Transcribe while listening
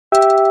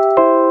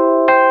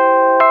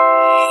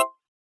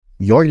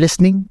You're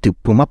listening to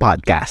Puma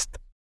Podcast.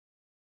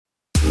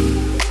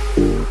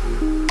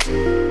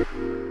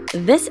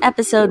 This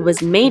episode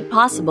was made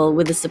possible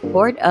with the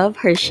support of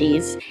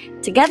Hershey's.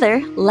 Together,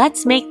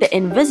 let's make the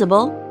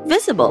invisible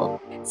visible.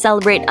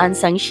 Celebrate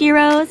unsung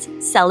heroes.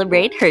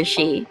 Celebrate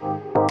Hershey.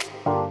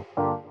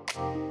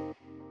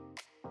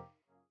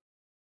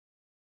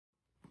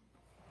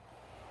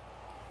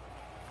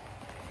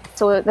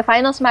 So the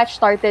finals match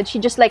started. She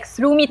just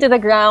threw me to the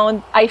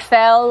ground. I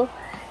fell.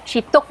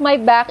 She took my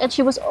back and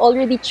she was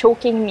already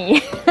choking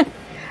me.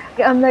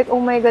 I'm like, oh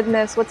my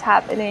goodness, what's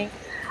happening?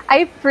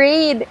 I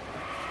prayed.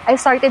 I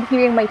started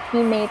hearing my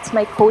teammates,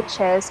 my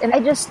coaches, and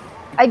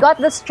I got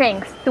the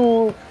strength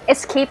to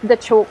escape the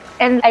choke,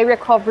 and I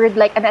recovered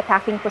an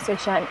attacking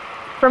position.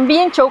 From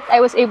being choked,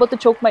 I was able to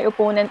choke my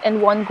opponent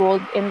and won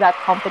gold in that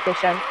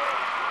competition.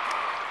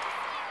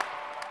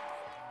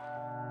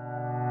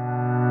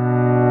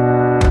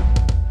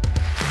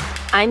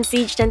 I'm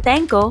Siege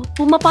Tantenko,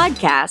 Puma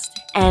Podcast,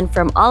 and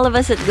from all of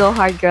us at Go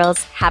Hard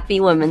Girls, Happy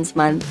Women's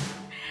Month.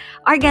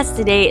 Our guest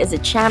today is a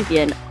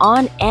champion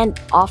on and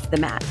off the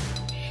mat.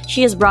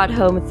 She has brought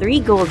home 3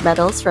 gold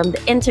medals from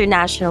the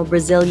International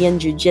Brazilian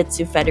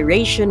Jiu-Jitsu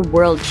Federation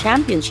World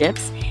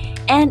Championships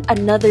and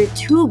another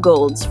 2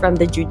 golds from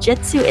the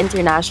Jiu-Jitsu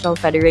International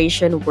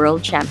Federation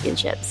World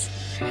Championships.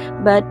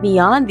 But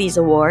beyond these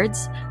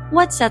awards,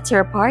 what sets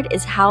her apart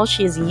is how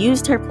she has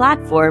used her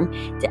platform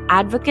to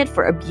advocate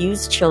for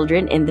abused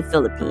children in the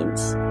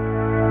Philippines.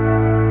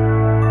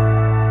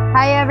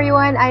 Hi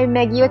everyone, I'm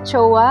Meggie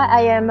Ochoa.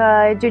 I am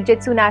a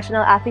Jiu-Jitsu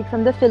national athlete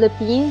from the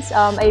Philippines.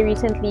 I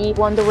recently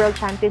won the World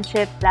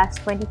Championship last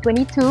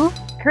 2022.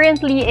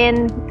 Currently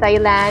in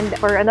Thailand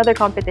for another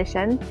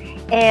competition.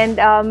 And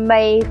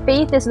my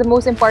faith is the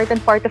most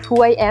important part of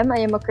who I am. I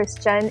am a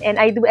Christian and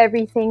I do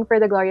everything for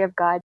the glory of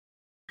God.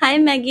 Hi,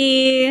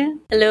 Meggie.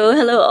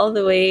 Hello all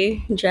the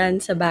way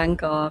dyan sa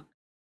Bangkok.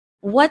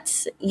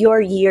 What's your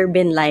year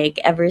been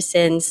like ever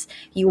since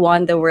you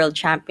won the World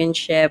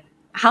Championship?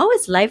 How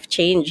has life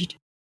changed?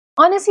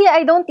 Honestly,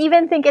 I don't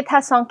even think it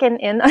has sunken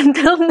in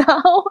until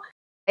now.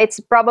 It's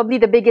probably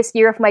the biggest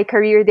year of my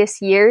career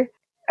this year.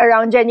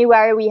 Around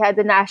January, we had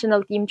the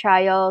national team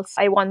trials.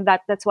 I won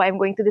that. That's why I'm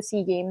going to the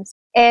SEA Games.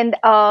 And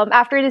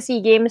after the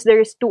SEA Games,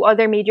 there's 2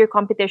 other major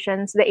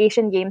competitions, the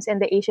Asian Games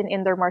and the Asian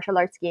Indoor Martial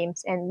Arts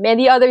Games, and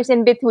many others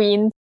in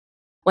between.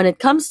 When it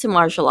comes to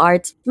martial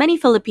arts, many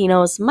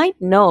Filipinos might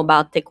know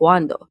about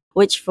Taekwondo,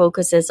 which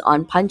focuses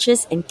on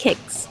punches and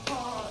kicks.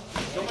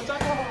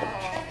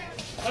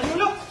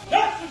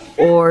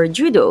 Or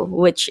Judo,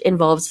 which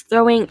involves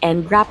throwing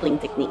and grappling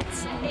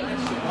techniques.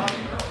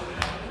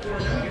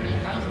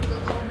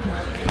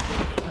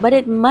 But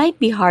it might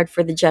be hard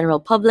for the general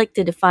public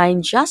to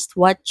define just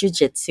what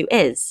Jiu-Jitsu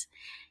is.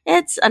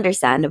 It's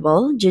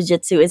understandable.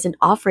 Jiu-Jitsu isn't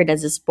offered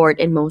as a sport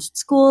in most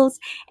schools,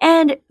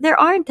 and there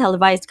aren't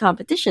televised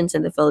competitions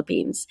in the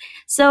Philippines.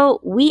 So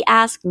we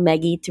asked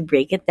Meggie to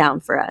break it down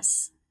for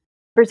us.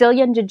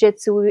 Brazilian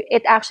Jiu-Jitsu,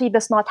 it actually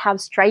does not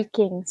have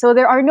striking. So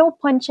there are no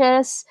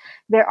punches,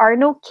 there are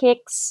no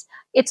kicks.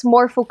 It's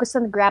more focused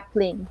on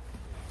grappling.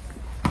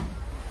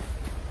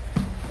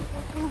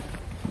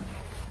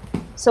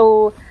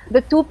 So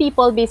the 2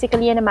 people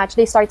basically in a match,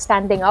 they start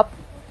standing up.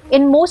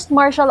 In most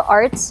martial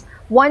arts,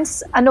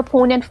 once an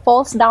opponent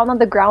falls down on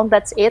the ground,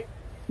 that's it.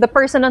 The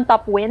person on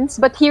top wins.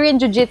 But here in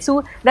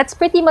Jiu-Jitsu, that's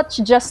pretty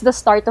much just the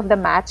start of the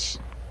match.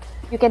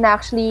 You can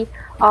actually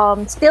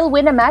still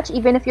win a match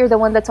even if you're the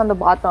one that's on the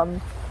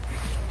bottom.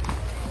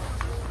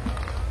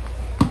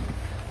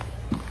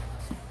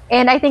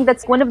 And I think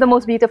that's one of the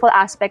most beautiful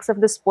aspects of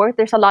the sport.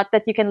 There's a lot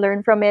that you can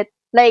learn from it.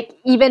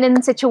 Even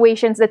in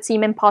situations that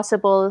seem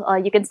impossible,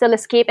 you can still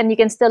escape and you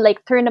can still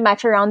turn the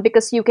match around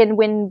because you can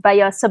win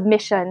via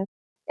submission.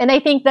 And I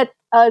think that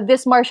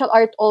this martial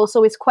art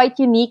also is quite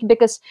unique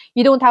because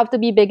you don't have to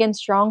be big and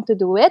strong to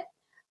do it.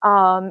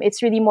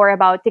 It's really more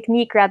about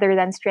technique rather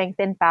than strength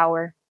and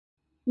power.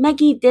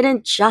 Meggie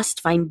didn't just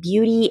find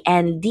beauty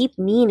and deep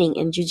meaning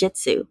in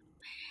Jiu-Jitsu.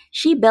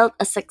 She built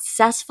a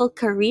successful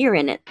career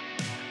in it.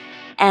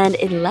 And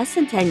in less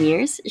than 10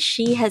 years,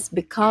 she has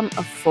become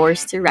a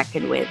force to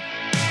reckon with.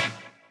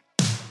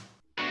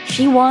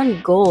 She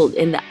won gold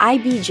in the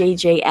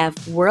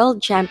IBJJF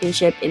World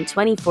Championship in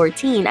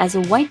 2014 as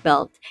a white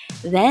belt,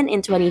 then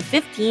in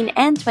 2015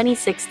 and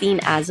 2016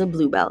 as a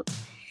blue belt.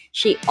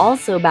 She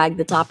also bagged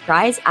the top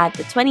prize at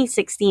the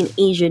 2016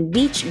 Asian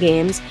Beach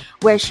Games,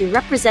 where she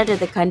represented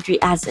the country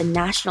as a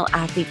national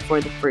athlete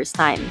for the first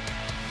time.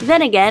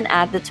 Then again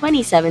at the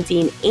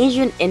 2017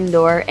 Asian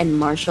Indoor and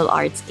Martial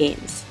Arts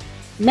Games.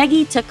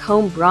 Meggie took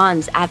home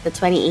bronze at the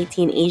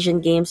 2018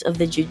 Asian Games of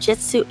the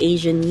Jiu-Jitsu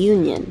Asian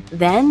Union,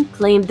 then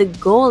claimed the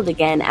gold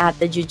again at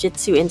the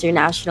Jiu-Jitsu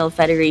International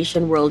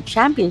Federation World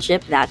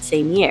Championship that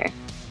same year.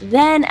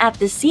 Then at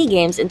the SEA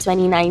Games in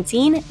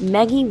 2019,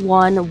 Meggie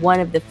won one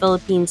of the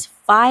Philippines'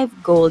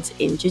 5 golds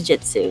in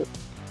Jiu-Jitsu.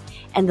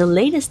 And the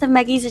latest of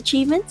Meggie's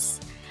achievements?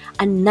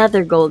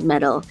 Another gold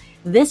medal,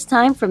 this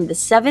time from the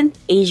 7th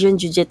Asian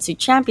Jiu-Jitsu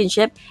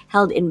Championship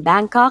held in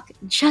Bangkok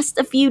just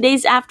a few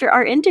days after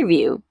our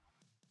interview.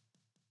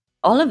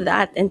 All of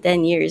that in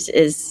 10 years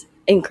is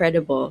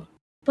incredible.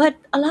 But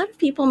a lot of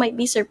people might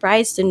be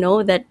surprised to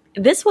know that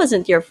this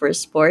wasn't your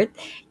first sport.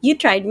 You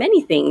tried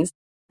many things.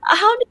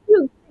 How did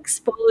you get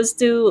exposed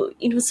to,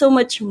 so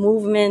much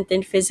movement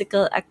and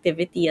physical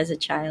activity as a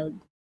child?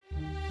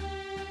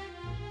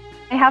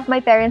 I have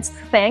my parents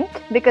to thank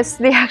because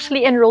they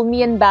actually enrolled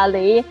me in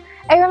ballet.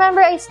 I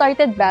remember I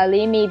started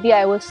ballet, maybe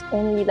I was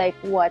only like,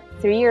 what,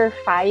 3 or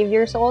 5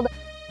 years old.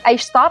 I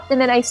stopped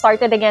and then I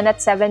started again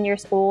at 7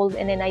 years old,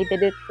 and then I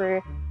did it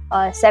for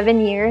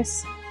 7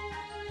 years.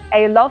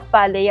 I loved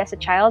ballet as a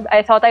child.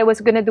 I thought I was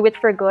going to do it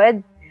for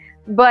good.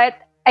 But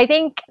I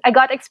think I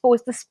got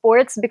exposed to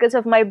sports because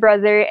of my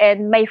brother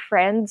and my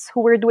friends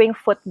who were doing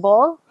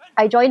football.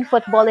 I joined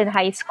football in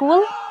high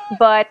school,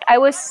 but I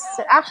was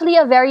actually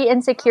a very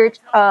insecure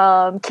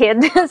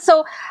kid.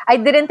 So I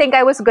didn't think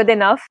I was good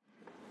enough.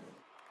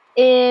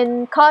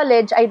 In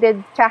college, I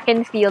did track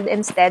and field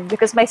instead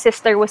because my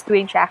sister was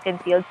doing track and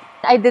field.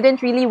 I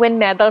didn't really win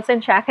medals in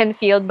track and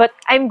field, but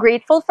I'm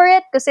grateful for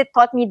it because it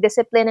taught me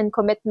discipline and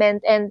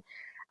commitment. And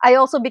I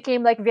also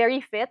became like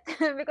very fit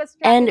because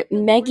track And and field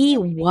was Meggie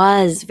everything.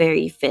 was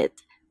very fit.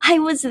 I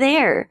was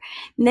there.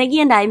 Meggie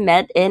and I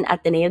met in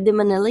Ateneo de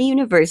Manila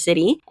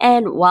University,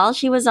 and while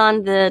she was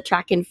on the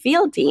track and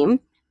field team,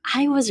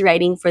 I was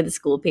writing for the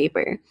school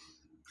paper.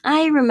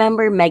 I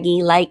remember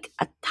Meggie like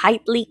a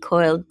tightly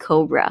coiled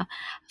cobra,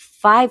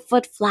 5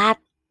 foot flat,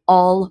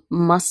 all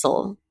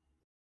muscle.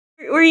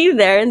 Were you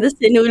there in the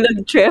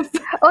Sinulog trip?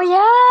 Oh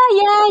yeah,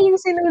 yeah, yung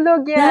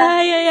sinulog,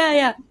 yeah.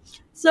 Yeah.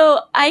 So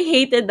I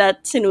hated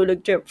that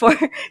Sinulog trip for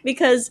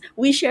because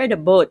we shared a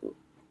boat.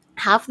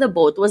 Half the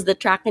boat was the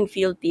track and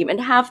field team, and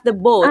half the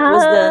boat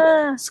was the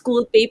Ah,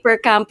 school paper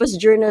campus oh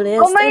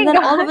journalist. And my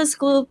then all of god. us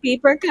school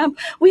paper camp,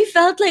 we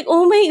felt like,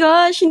 oh my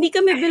gosh, hindi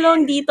kami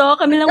belong dito.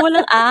 Kami lang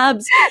walang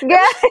abs.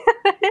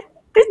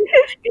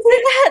 Kasi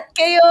lahat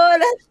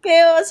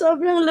kayo,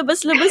 sobrang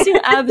labas-labas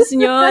yung abs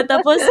nyo.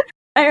 Tapos,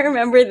 I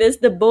remember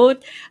this, the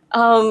boat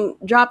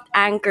dropped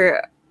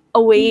anchor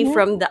away Mhm.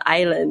 from the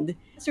island.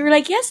 So we're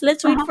like, yes,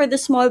 let's wait Uh-huh. for the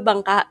small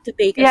bangka to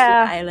take us to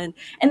the Yeah. island.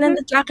 And then Mhm.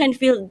 the track and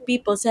field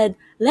people said,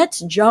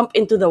 let's jump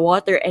into the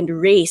water and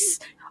race.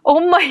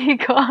 Oh my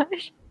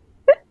gosh.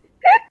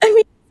 I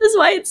mean, this is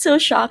why it's so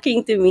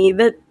shocking to me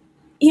that,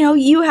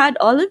 you had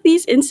all of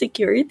these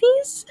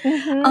insecurities.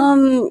 Mhm.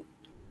 Um,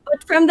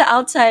 but from the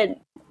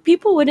outside,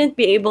 people wouldn't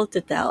be able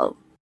to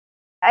tell.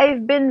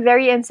 I've been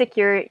very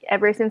insecure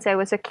ever since I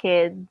was a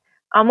kid.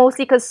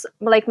 Mostly because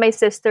like my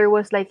sister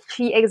was like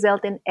she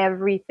excelled in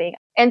everything,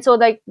 and so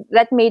like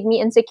that made me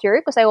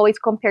insecure because I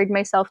always compared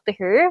myself to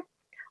her.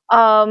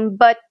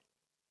 But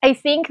I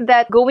think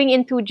that going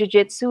into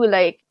jujitsu,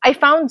 like I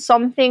found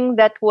something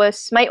that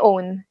was my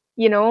own.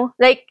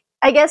 Like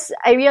I guess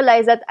I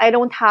realized that I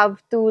don't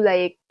have to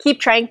like keep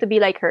trying to be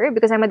like her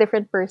because I'm a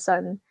different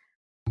person.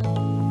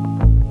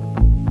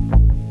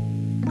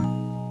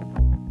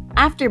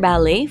 After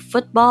ballet,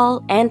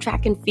 football, and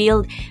track and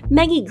field,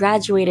 Meggie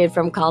graduated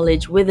from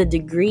college with a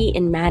degree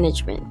in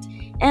management.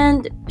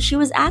 And she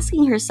was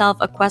asking herself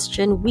a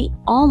question we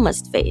all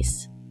must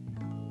face: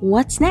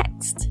 what's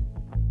next?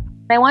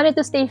 I wanted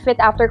to stay fit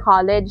after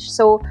college.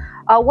 So,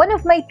 one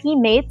of my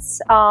teammates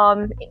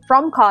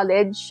from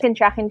college in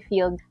track and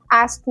field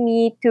asked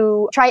me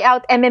to try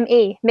out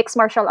MMA, mixed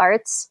martial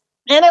arts.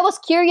 And I was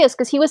curious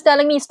because he was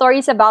telling me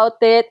stories about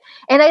it.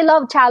 And I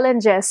love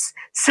challenges.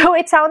 So,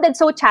 it sounded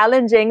so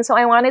challenging. So,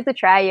 I wanted to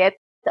try it.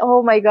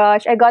 Oh my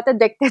gosh, I got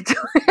addicted to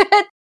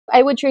it.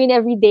 I would train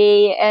every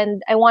day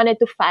and I wanted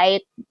to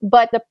fight.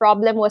 But the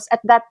problem was at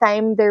that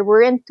time, there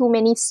weren't too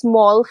many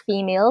small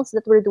females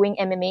that were doing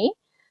MMA.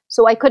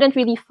 So I couldn't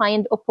really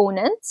find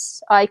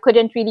opponents. I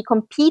couldn't really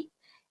compete.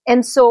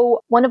 And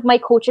so one of my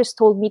coaches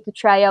told me to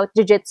try out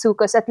jiu-jitsu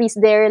because at least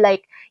there,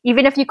 like,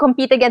 even if you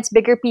compete against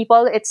bigger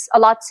people, it's a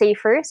lot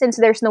safer since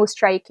there's no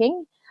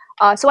striking.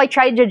 So I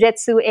tried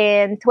jiu-jitsu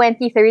in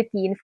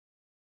 2013.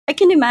 I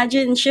can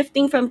imagine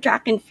shifting from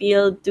track and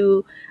field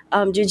to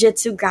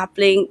jiu-jitsu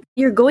grappling.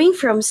 You're going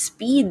from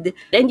speed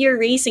and you're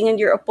racing and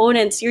your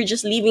opponents, you're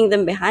just leaving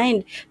them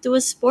behind, to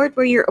a sport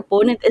where your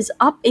opponent is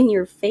up in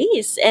your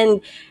face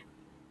and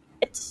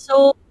it's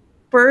so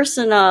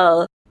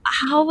personal.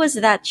 How was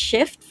that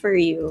shift for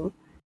you?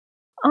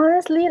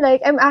 Honestly,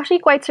 like, I'm actually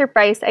quite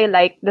surprised I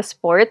like the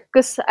sport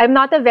because I'm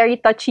not a very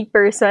touchy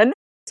person.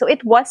 So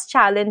it was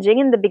challenging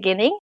in the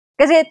beginning.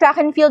 Because at track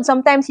and field,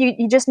 sometimes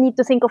you just need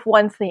to think of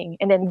one thing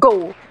and then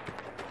go.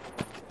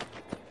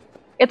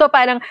 Ito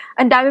parang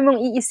ang dami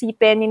mong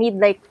iisipin. You need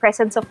like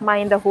presence of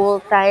mind the whole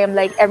time.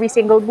 Like every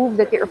single move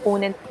that your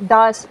opponent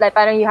does, like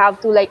parang you have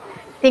to like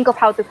think of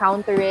how to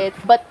counter it.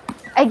 But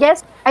I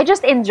guess I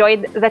just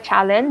enjoyed the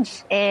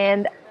challenge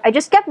and I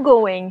just kept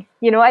going.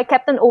 I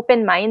kept an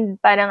open mind.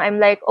 Parang I'm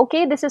like,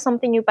 okay, this is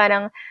something you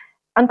parang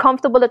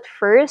uncomfortable at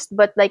first,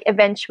 but like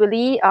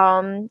eventually,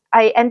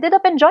 I ended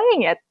up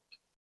enjoying it.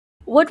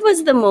 What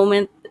was the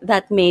moment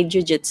that made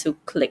jiu-jitsu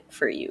click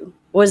for you?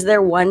 Was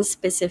there one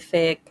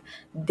specific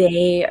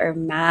day or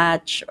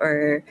match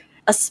or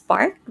a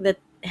spark that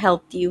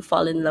helped you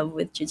fall in love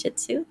with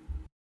jiu-jitsu?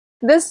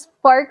 This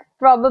spark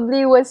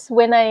probably was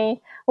when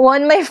I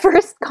won my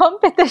first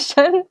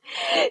competition.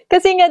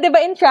 Kasi nga, di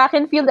ba, in track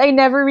and field, I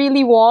never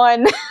really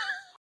won.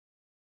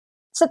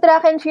 Sa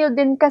track and field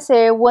din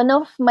kasi, one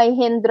of my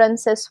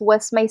hindrances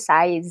was my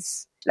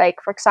size.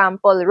 Like, for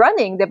example,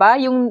 running, di ba?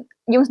 Yung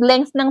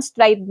length ng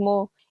stride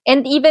mo.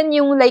 And even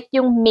yung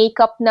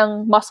makeup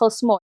ng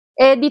muscles mo.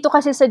 Eh, dito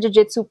kasi sa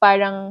jiu-jitsu,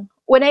 parang,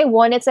 when I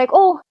won, it's like,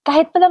 oh,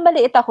 kahit pala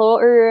maliit ako,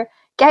 or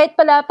kahit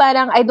pala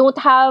parang I don't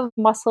have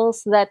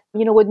muscles that,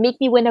 would make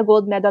me win a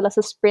gold medal as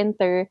a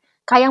sprinter,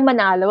 kayang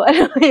manalo.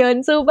 Ano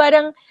yun? So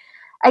parang,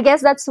 I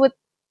guess that's what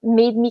it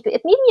made me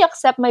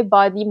accept my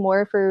body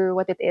more for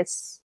what it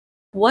is.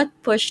 What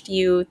pushed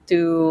you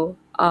to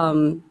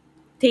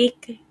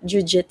take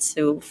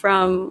jujitsu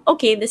from,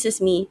 okay, this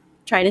is me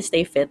trying to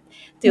stay fit,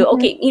 to,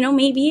 okay,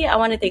 maybe I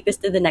want to take this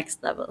to the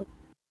next level?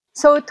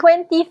 So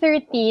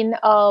 2013,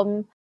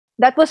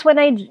 that was when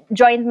I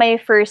joined my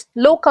first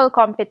local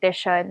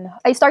competition.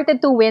 I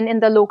started to win in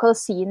the local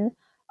scene.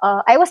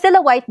 I was still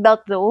a white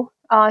belt though.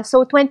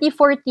 So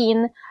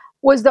 2014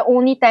 was the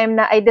only time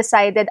that I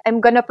decided I'm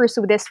gonna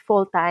pursue this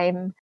full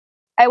time.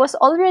 I was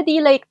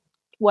already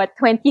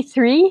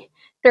 23,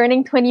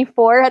 turning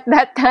 24 at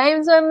that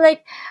time. So I'm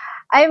like,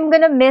 I'm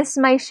gonna miss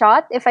my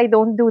shot if I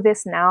don't do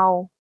this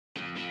now.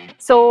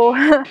 So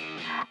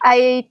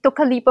I took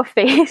a leap of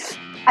faith.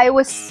 I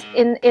was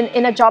in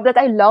a job that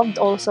I loved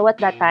also at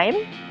that time.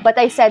 But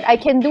I said, I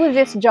can do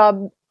this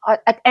job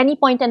at any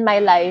point in my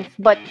life.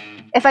 But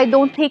if I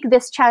don't take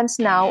this chance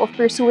now of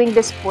pursuing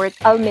this sport,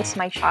 I'll miss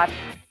my shot.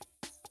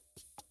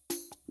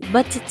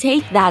 But to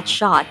take that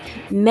shot,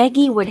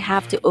 Meggie would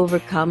have to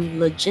overcome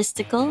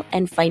logistical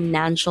and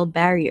financial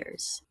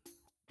barriers.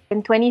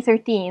 In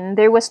 2013,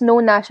 there was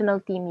no national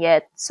team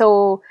yet.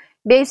 So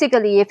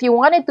basically, if you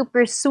wanted to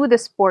pursue the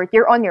sport,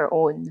 you're on your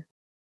own.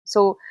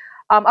 So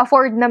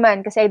afford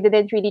naman kasi I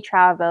didn't really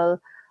travel.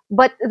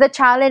 But the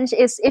challenge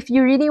is if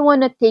you really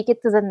want to take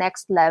it to the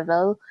next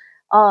level,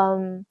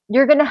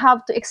 you're going to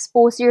have to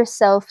expose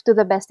yourself to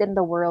the best in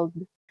the world.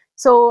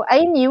 So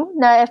I knew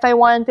that if I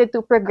wanted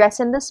to progress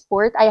in the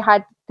sport, I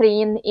had to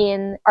train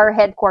in our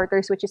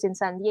headquarters, which is in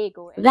San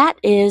Diego. That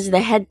is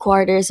the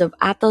headquarters of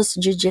Atos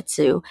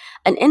Jiu-Jitsu,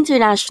 an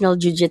international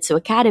jiu-jitsu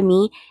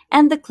academy,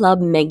 and the club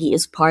Meggie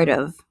is part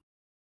of.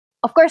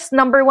 Of course,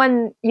 number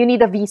one, you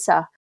need a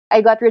visa.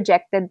 I got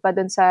rejected pa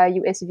dun sa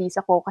US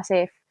visa ko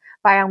kasi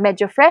parang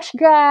medyo fresh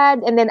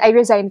grad, and then I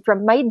resigned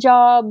from my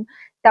job.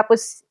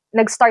 Tapos,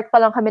 nag-start pa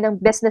lang kami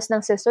ng business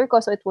ng sister ko,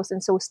 so it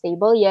wasn't so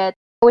stable yet.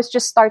 I was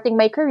just starting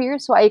my career,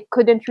 so I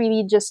couldn't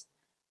really just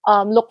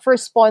look for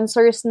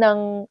sponsors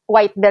ng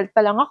white belt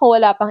pa lang ako.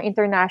 Wala pang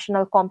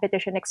international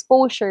competition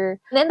exposure.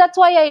 And that's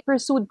why I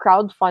pursued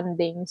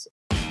crowdfundings.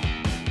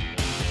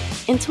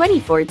 In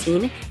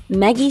 2014,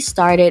 Meggie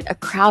started a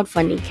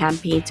crowdfunding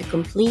campaign to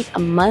complete a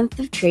month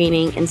of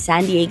training in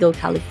San Diego,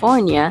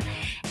 California,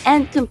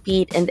 and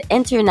compete in the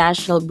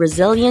International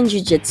Brazilian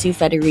Jiu-Jitsu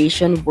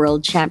Federation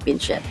World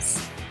Championships.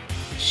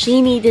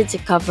 She needed to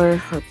cover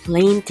her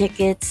plane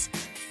tickets,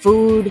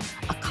 food,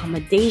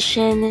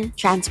 accommodation,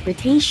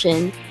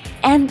 transportation,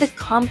 and the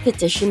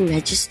competition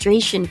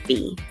registration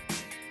fee.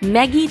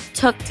 Meggie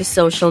took to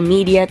social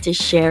media to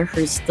share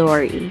her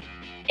story.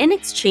 In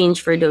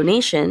exchange for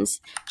donations,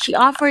 she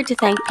offered to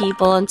thank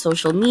people on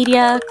social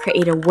media,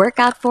 create a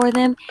workout for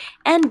them,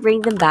 and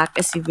bring them back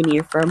a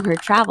souvenir from her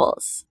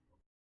travels.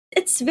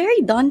 It's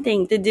very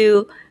daunting to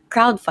do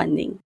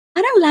crowdfunding.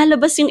 Parang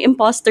lalabas yung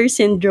imposter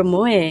syndrome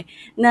mo eh.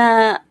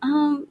 Na,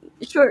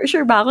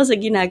 sure ba ako sa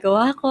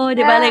ginagawa ko?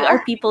 Diba? Like,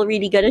 are people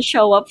really gonna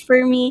show up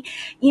for me?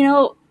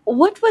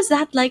 What was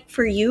that like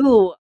for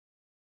you?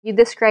 You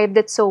described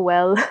it so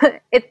well.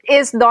 It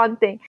is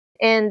daunting.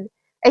 And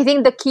I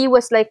think the key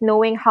was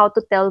knowing how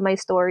to tell my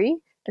story.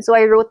 And so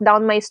I wrote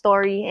down my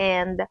story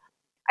and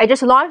I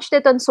just launched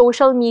it on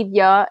social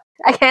media.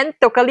 Again,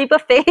 took a leap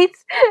of faith.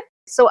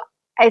 So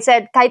I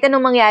said, kahit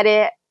anong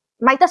mangyari,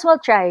 might as well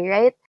try,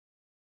 right?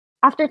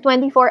 After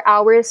 24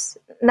 hours,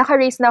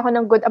 naka-raise na ako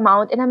ng good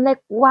amount. And I'm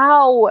like,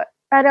 wow,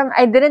 parang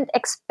I didn't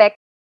expect.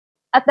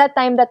 At that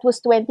time, that was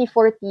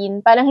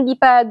 2014, parang hindi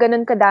pa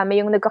ganun kadami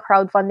yung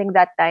nagka-crowdfunding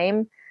that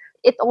time.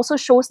 It also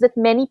shows that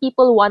many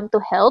people want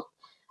to help.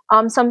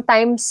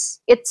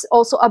 Sometimes it's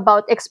also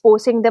about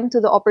exposing them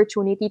to the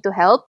opportunity to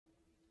help.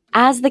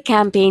 As the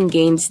campaign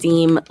gained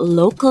steam,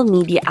 local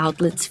media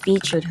outlets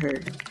featured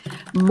her.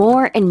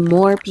 More and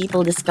more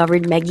people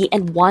discovered Meggie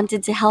and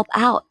wanted to help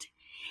out.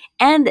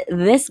 And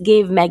this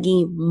gave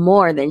Meggie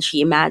more than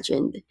she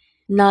imagined.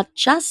 Not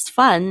just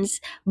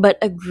funds,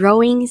 but a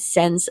growing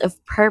sense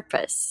of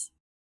purpose.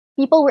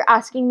 People were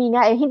asking me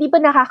nga, hindi ba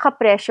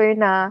nakaka-pressure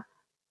na,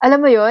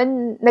 alam mo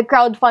yun,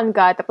 nag-crowdfund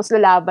ka, tapos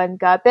lalaban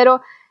ka. Pero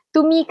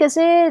to me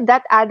kasi,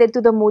 that added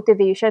to the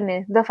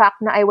motivation the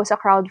fact na I was a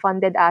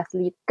crowdfunded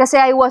athlete. Kasi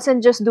I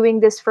wasn't just doing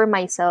this for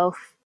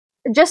myself.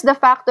 Just the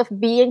fact of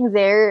being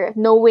there,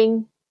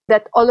 knowing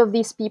that all of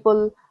these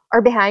people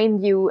are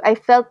behind you, I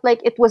felt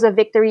like it was a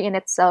victory in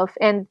itself.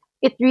 And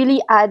it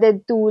really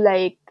added to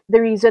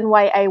the reason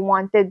why I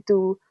wanted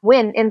to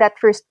win in that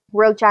first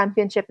world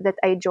championship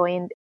that I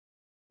joined.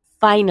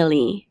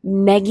 Finally,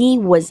 Meggie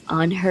was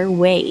on her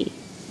way.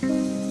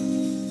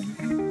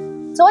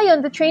 So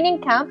ayun, the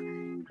training camp,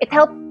 it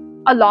helped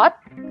a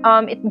lot.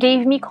 It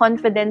gave me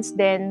confidence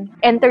then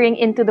entering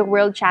into the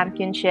World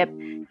Championship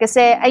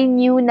kasi I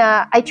knew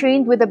na I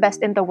trained with the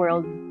best in the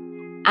world.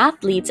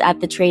 Athletes at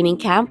the training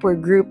camp were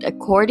grouped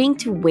according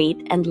to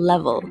weight and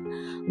level.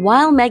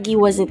 While Meggie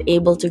wasn't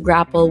able to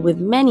grapple with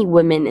many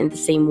women in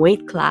the same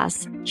weight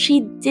class,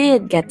 she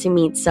did get to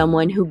meet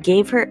someone who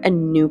gave her a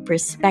new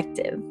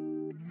perspective.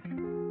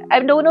 I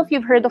don't know if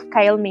you've heard of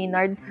Kyle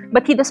Maynard,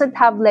 but he doesn't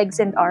have legs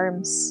and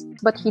arms,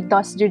 but he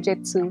does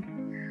jiu-jitsu.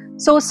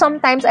 So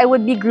sometimes I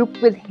would be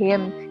grouped with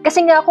him.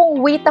 Kasi nga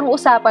kung weight ang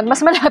usapan,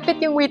 mas malapit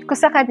yung weight ko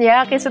sa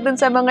kanya kaysa dun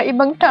sa mga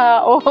ibang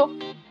tao.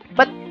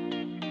 But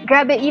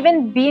grabe,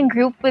 even being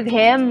grouped with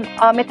him,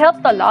 it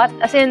helped a lot.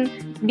 As in,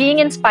 being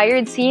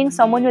inspired, seeing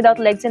someone without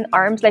legs and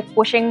arms, like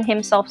pushing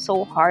himself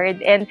so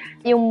hard. And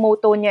yung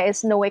motto niya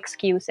is no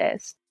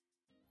excuses.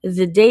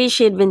 The day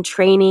she had been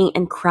training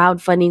and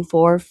crowdfunding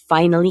for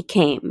finally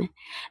came.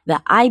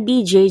 The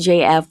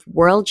IBJJF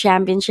World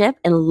Championship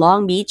in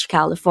Long Beach,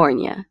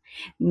 California,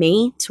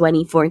 May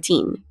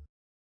 2014.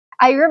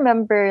 I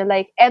remember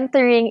like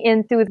entering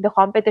into the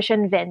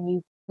competition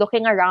venue,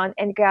 looking around,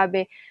 and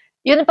grabe,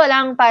 yun pa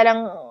lang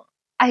parang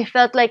I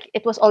felt like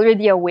it was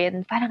already a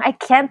win. Parang I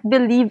can't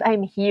believe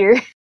I'm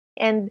here.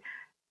 And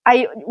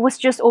I was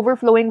just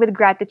overflowing with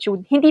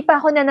gratitude. Hindi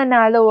pa ako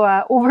nananalo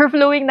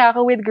overflowing na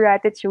ako with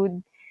gratitude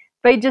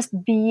by just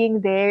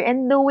being there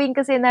and knowing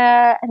kasi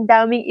na ang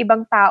daming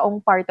ibang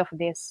taong part of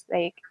this.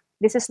 Like,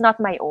 this is not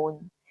my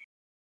own.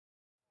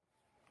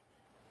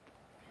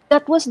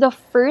 That was the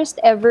first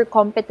ever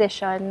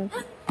competition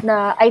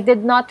na I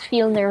did not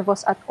feel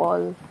nervous at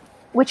all.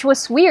 Which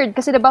was weird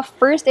kasi diba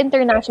first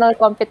international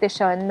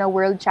competition na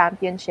World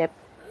Championship,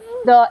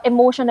 the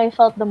emotion I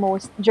felt the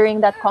most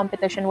during that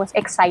competition was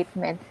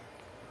excitement.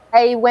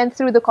 I went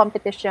through the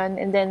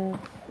competition and then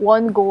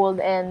won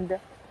gold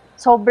and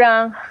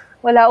sobrang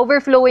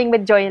overflowing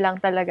with joy lang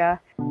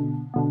talaga.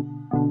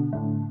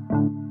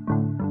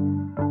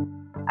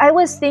 I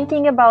was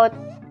thinking about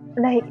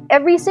like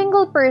every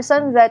single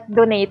person that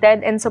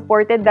donated and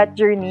supported that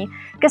journey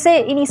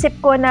kasi inisip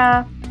ko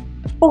na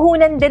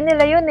puhunan din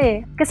nila yun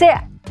eh. Kasi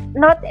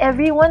not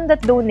everyone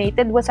that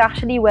donated was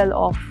actually well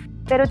off.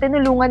 Pero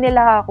tinulungan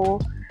nila ako.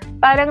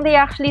 Parang they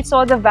actually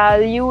saw the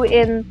value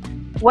in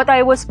what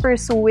I was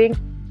pursuing.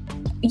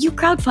 You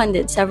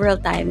crowdfunded several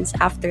times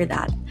after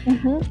that.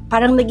 Mm-hmm.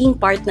 Parang naging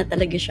part na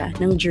talaga siya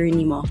ng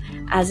journey mo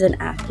as an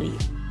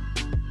athlete.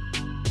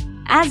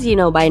 As you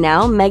know by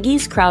now,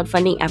 Meggie's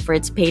crowdfunding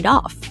efforts paid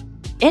off.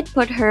 It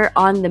put her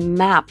on the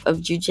map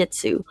of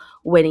jiu-jitsu,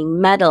 winning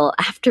medal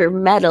after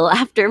medal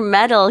after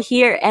medal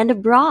here and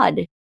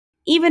abroad.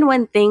 Even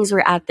when things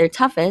were at their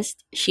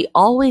toughest, she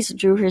always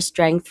drew her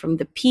strength from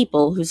the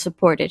people who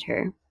supported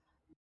her.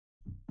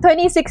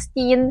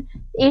 2016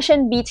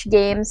 Asian Beach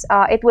Games,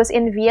 it was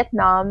in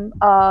Vietnam.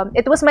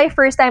 It was my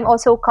first time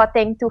also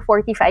cutting to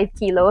 45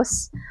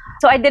 kilos.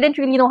 So I didn't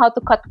really know how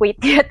to cut weight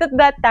yet at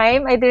that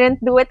time. I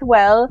didn't do it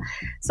well.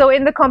 So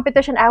in the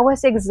competition, I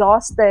was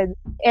exhausted.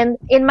 And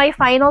in my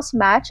finals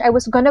match, I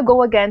was gonna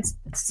go against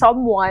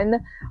someone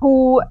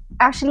who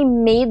actually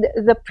made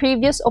the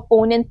previous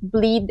opponent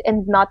bleed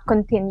and not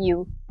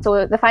continue.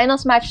 So the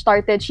finals match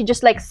started. She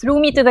just like threw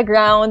me to the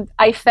ground.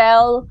 I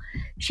fell.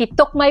 She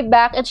took my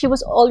back and she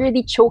was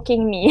already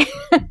choking me.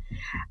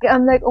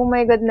 I'm like, oh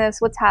my goodness,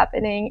 what's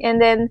happening?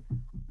 And then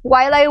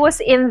while I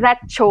was in that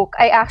choke,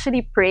 I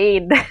actually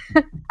prayed.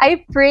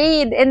 I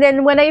prayed. And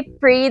then when I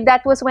prayed,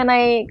 that was when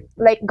I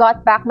like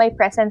got back my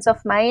presence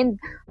of mind.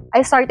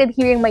 I started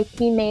hearing my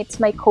teammates,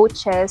 my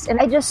coaches, and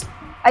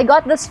I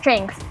got the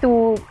strength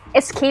to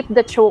escape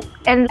the choke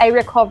and I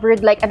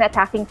recovered like an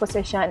attacking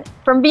position.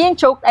 From being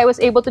choked, I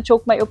was able to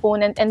choke my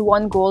opponent and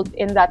won gold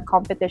in that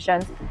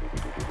competition.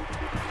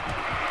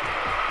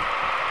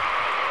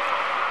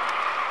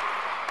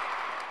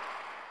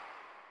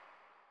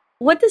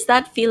 What does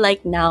that feel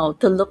like now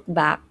to look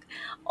back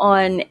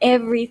on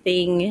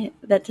everything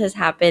that has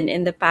happened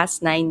in the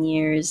past 9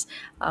 years?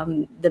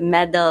 The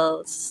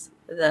medals,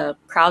 the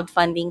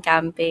crowdfunding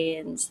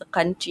campaigns, the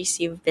countries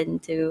you've been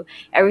to,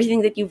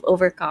 everything that you've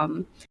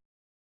overcome.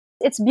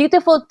 It's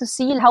beautiful to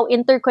see how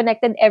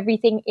interconnected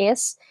everything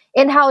is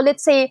and how,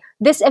 let's say,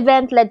 this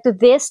event led to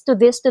this, to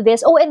this, to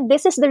this. Oh, and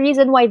this is the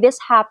reason why this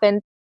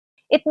happened.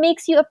 It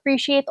makes you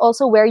appreciate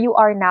also where you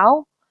are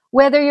now.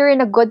 Whether you're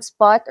in a good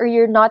spot or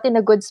you're not in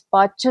a good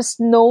spot, just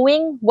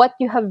knowing what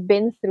you have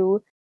been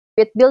through,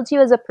 it builds you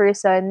as a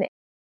person.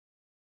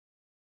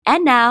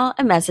 And now,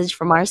 a message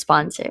from our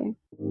sponsor.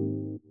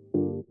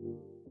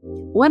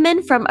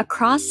 Women from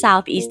across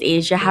Southeast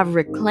Asia have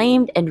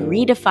reclaimed and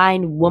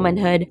redefined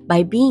womanhood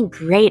by being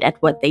great at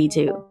what they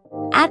do.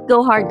 At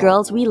Go Hard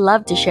Girls, we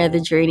love to share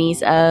the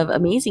journeys of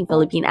amazing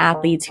Philippine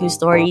athletes whose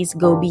stories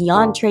go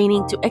beyond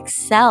training to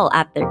excel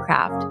at their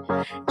craft.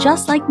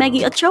 Just like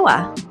Meggie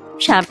Ochoa.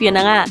 Champion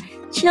na nga,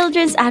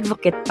 children's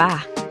advocate pa.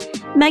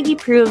 Meggie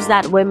proves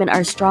that women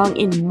are strong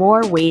in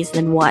more ways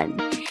than one.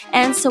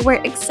 And so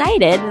we're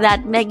excited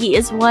that Meggie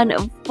is one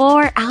of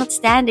 4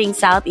 outstanding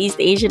Southeast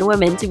Asian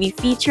women to be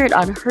featured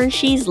on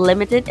Hershey's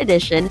limited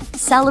edition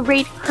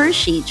Celebrate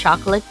Hershey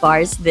chocolate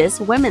bars this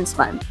Women's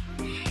Month.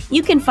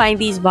 You can find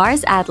these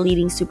bars at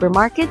leading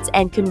supermarkets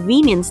and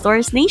convenience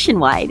stores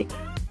nationwide.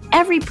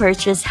 Every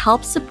purchase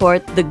helps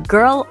support the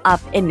Girl Up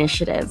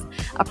Initiative,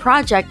 a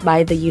project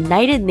by the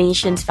United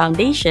Nations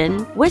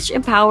Foundation which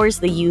empowers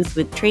the youth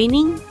with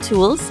training,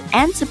 tools,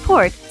 and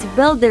support to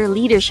build their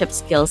leadership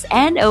skills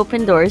and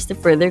open doors to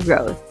further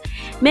growth.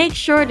 Make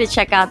sure to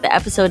check out the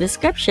episode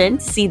description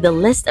to see the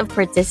list of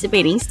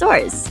participating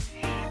stores.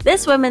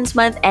 This Women's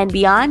Month and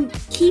beyond,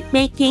 keep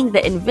making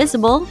the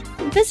invisible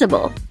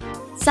visible.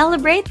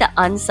 Celebrate the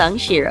unsung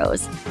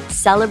heroes.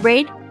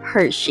 Celebrate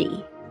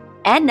Hershey.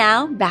 And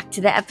now, back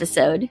to the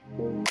episode.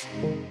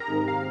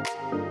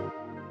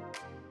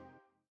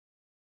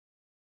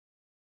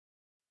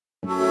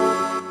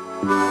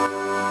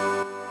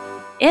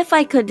 If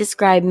I could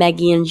describe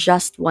Meggie in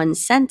just one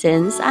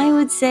sentence, I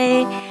would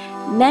say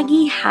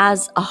Meggie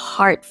has a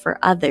heart for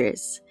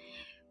others.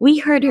 We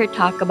heard her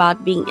talk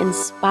about being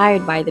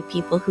inspired by the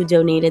people who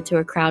donated to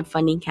her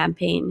crowdfunding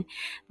campaign,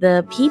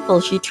 the people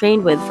she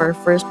trained with for her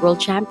first World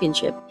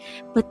Championship.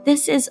 But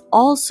this is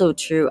also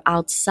true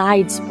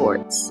outside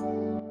sports.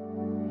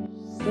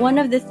 One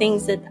of the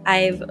things that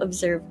I've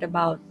observed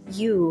about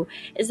you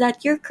is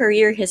that your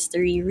career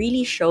history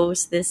really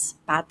shows this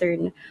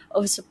pattern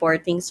of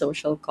supporting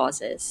social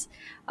causes.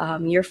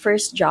 Your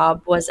first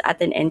job was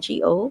at an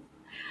NGO.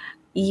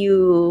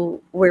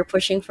 You were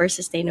pushing for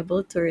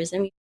sustainable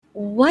tourism.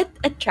 What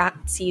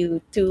attracts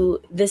you to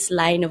this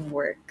line of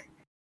work?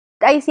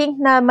 I think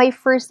na my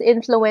first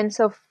influence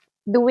of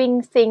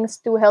doing things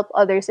to help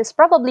others is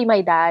probably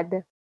my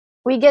dad.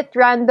 We get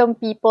random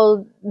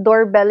people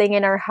doorbelling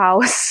in our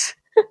house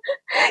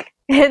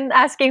and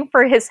asking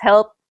for his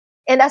help.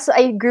 And as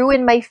I grew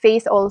in my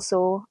faith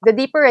also, the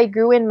deeper I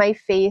grew in my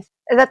faith,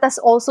 that has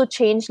also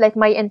changed like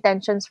my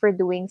intentions for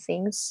doing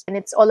things. And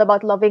it's all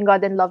about loving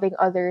God and loving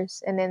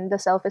others. And then the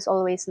self is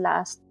always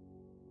last.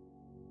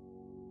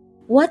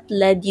 What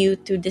led you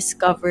to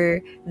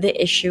discover the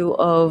issue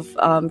of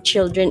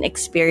children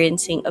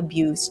experiencing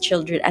abuse,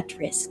 children at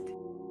risk?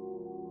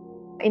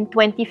 In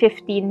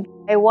 2015,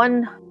 I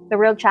won the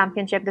World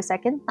Championship the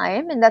second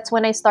time. And that's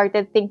when I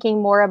started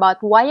thinking more about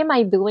why am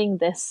I doing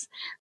this?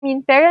 I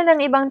mean, pera ng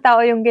ibang tao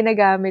yung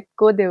ginagamit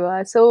ko, di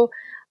ba? So,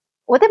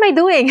 what am I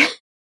doing?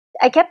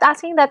 I kept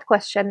asking that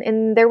question.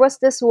 And there was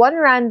this one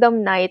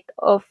random night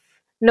of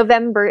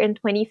November in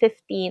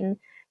 2015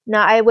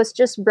 na I was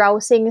just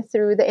browsing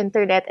through the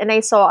internet and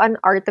I saw an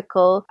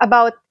article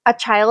about a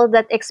child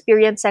that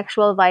experienced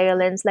sexual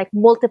violence like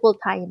multiple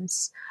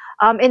times.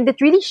 And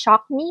it really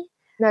shocked me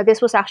that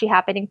this was actually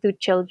happening to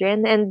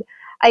children. And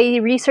I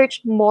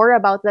researched more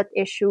about that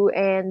issue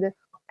and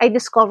I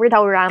discovered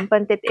how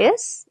rampant it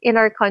is in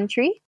our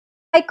country.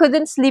 I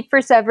couldn't sleep for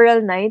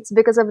several nights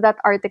because of that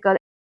article.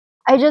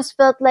 I just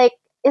felt like,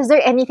 is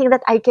there anything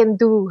that I can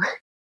do?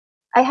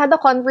 I had a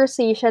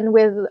conversation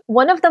with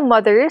one of the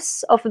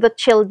mothers of the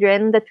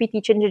children that we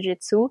teach in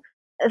Jiu-Jitsu.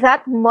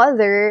 That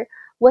mother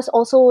was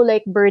also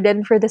like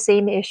burdened for the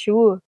same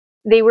issue.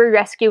 They were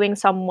rescuing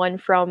someone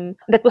from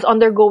that was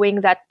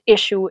undergoing that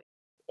issue.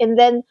 And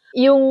then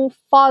yung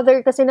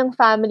father kasi ng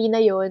family na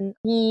yon,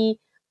 he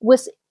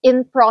was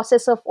in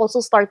process of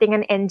also starting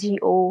an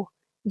NGO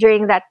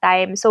during that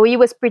time. So he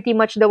was pretty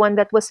much the one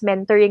that was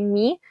mentoring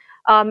me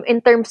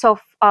in terms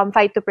of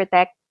Fight to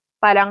Protect.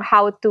 Parang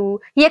how to,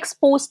 he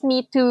exposed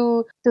me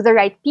to the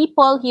right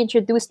people. He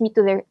introduced me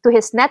to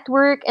his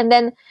network. And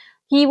then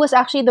he was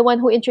actually the one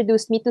who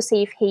introduced me to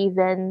Safe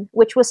Haven,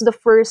 which was the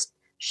first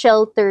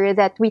shelter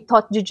that we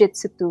taught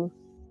jiu-jitsu to.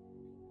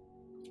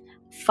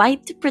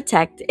 Fight to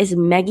Protect is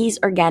Meggie's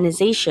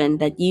organization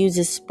that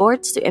uses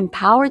sports to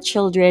empower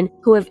children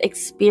who have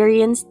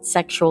experienced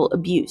sexual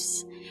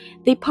abuse.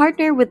 They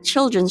partner with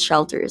children's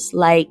shelters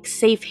like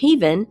Safe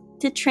Haven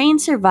to train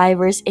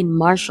survivors in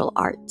martial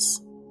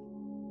arts.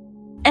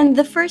 And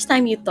the first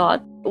time you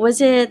taught, was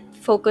it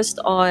focused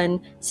on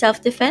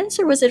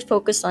self-defense or was it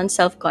focused on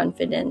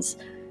self-confidence?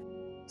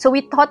 So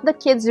we taught the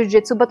kids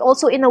jiu-jitsu, but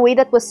also in a way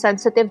that was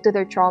sensitive to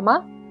their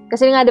trauma.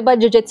 Kasi nga, diba,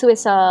 jiu-jitsu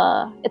is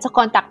it's a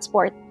contact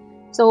sport.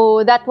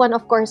 So that one,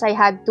 of course, I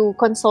had to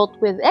consult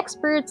with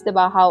experts,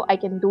 diba, how I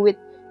can do it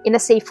in a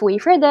safe way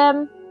for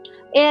them.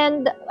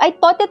 And I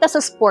taught it as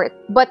a sport,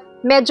 but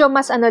medyo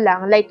mas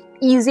like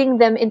easing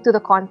them into the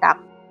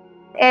contact.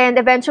 And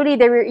eventually,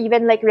 they were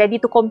even like ready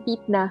to compete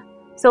na.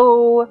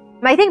 So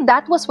I think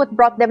that was what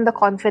brought them the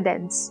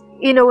confidence.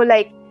 You know,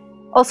 like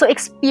also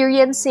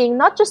experiencing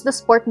not just the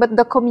sport, but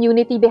the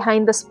community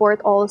behind the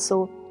sport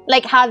also.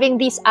 Like having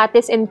these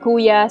ates and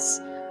kuyas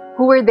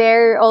who were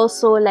there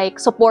also like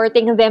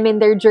supporting them in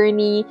their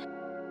journey.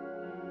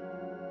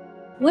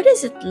 What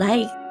is it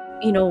like,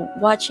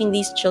 watching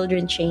these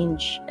children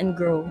change and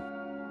grow?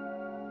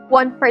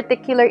 One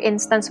particular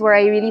instance where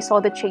I really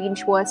saw the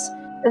change was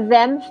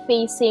them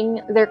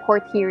facing their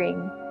court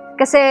hearing.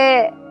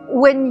 Kasi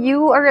when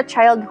you are a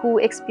child who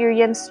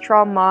experienced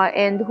trauma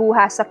and who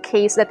has a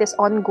case that is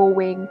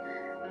ongoing,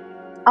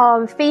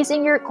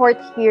 facing your court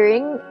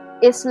hearing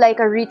is like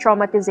a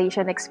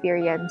re-traumatization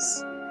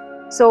experience.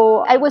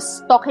 So I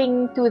was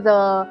talking to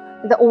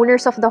the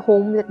owners of the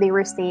home that they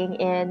were staying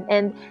in,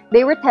 and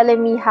they were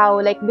telling me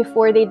how, like,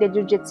 before they did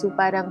jujitsu,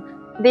 parang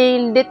they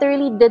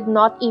literally did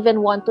not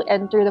even want to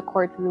enter the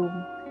courtroom.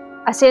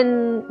 As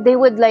in, they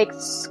would like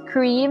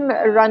scream,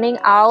 running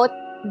out.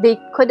 They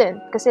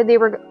couldn't kasi they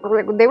were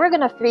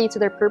gonna face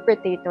their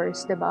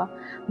perpetrators, diba?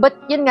 But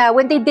yun nga,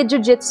 when they did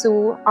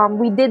jujitsu,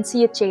 we did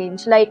see a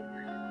change. Like,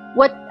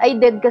 what I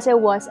did kasi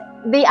was,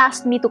 they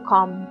asked me to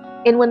come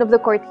in one of the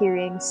court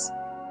hearings.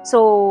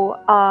 So,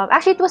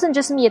 actually, it wasn't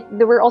just me.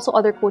 There were also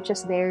other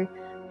coaches there.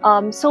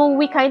 So,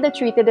 we kind of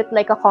treated it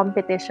like a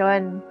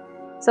competition.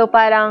 So,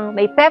 parang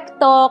may pep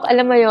talk,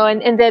 alam mo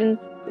yon. And then,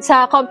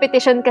 sa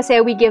competition kasi,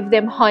 we give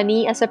them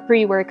honey as a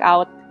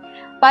pre-workout.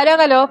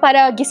 Parang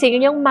para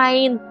gisingin yung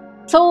mind.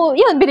 So,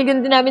 yun, binigyan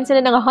din namin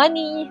sila ng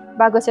honey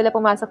bago sila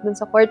pumasok dun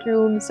sa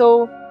courtroom.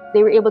 So,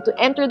 they were able to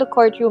enter the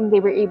courtroom, they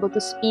were able to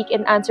speak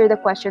and answer the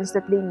questions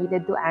that they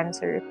needed to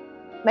answer.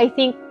 I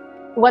think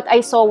what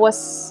I saw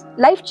was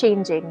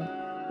life-changing.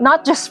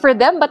 Not just for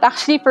them, but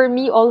actually for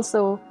me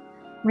also.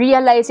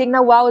 Realizing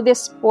na, wow,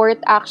 this sport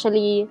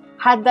actually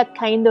had that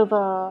kind of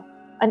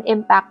an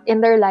impact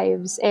in their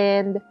lives.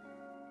 And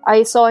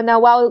I saw na,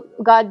 wow,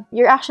 God,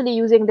 you're actually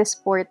using this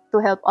sport to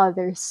help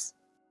others.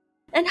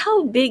 And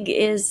how big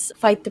is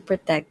Fight to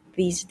Protect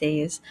these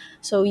days?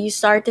 So you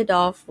started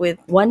off with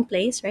one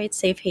place, right?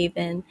 Safe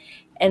Haven.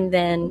 And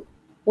then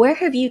where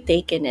have you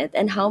taken it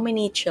and how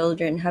many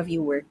children have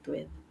you worked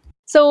with?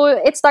 So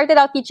it started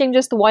out teaching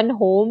just one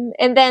home,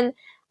 and then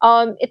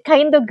it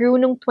kind of grew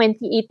nung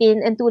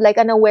 2018 into like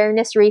an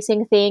awareness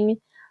raising thing.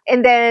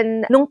 And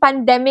then nung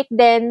pandemic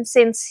then,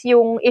 since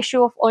yung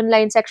issue of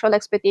online sexual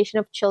exploitation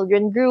of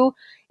children grew,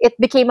 it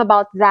became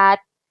about that.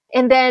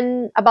 And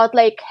then about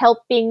like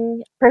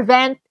helping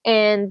prevent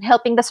and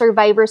helping the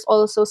survivors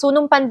also. So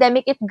nung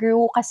pandemic, it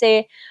grew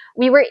kasi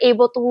we were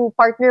able to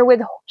partner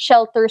with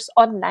shelters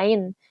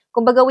online.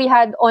 Kumbaga, we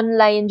had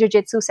online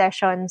jiu-jitsu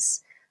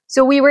sessions.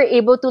 So we were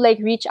able to like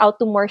reach out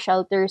to more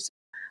shelters.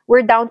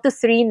 We're down to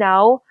 3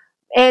 now.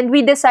 And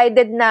we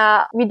decided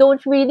na we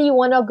don't really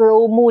want to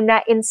grow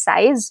muna in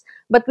size,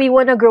 but we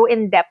want to grow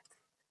in depth.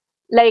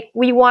 Like,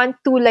 we want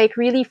to like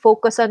really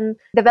focus on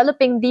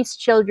developing these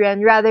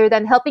children rather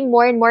than helping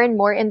more and more and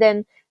more, and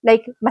then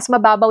like mas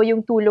mababaw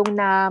yung tulong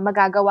na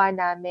magagawa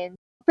namin.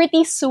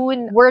 Pretty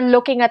soon, we're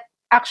looking at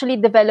actually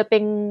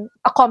developing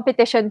a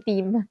competition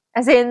team.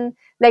 As in,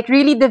 like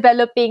really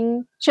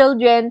developing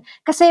children.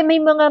 Kasi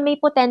may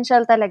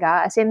potential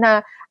talaga. As in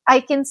na, I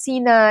can see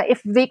na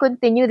if they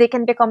continue, they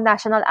can become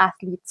national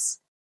athletes.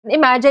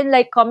 Imagine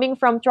like coming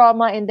from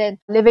trauma and then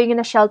living in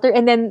a shelter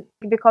and then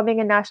becoming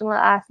a national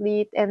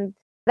athlete, and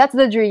that's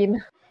the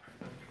dream.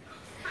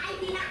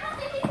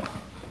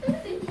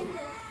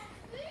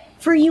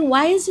 For you,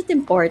 why is it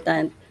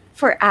important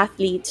for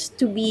athletes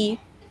to be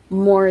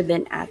more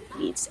than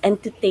athletes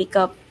and to take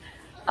up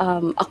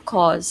a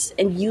cause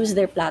and use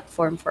their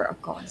platform for a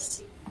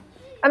cause?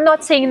 I'm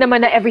not saying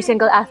naman na every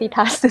single athlete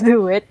has to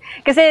do it.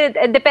 Kasi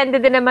depende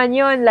din naman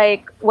yun,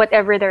 like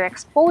whatever they're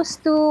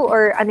exposed to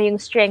or ano yung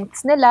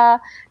strengths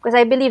nila. Because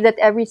I believe that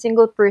every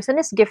single person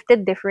is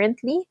gifted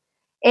differently.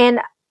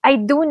 And I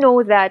do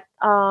know that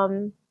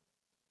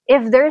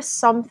if there's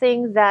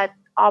something that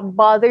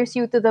bothers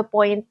you to the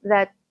point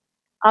that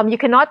you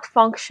cannot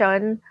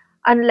function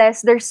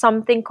unless there's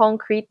something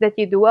concrete that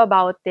you do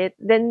about it,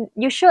 then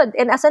you should.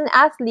 And as an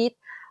athlete,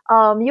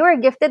 you are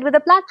gifted with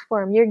a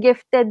platform. You're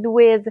gifted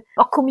with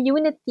a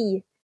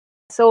community.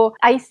 So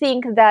I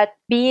think that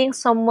being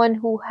someone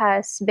who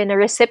has been a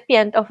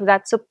recipient of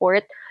that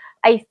support,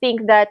 I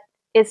think that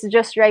it's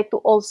just right to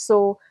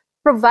also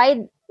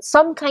provide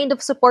some kind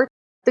of support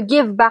to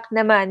give back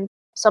naman.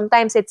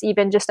 Sometimes it's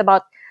even just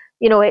about,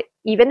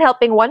 even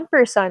helping one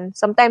person.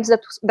 Sometimes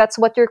that's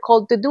what you're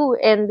called to do,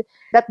 and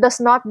that does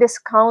not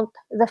discount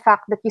the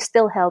fact that you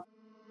still help.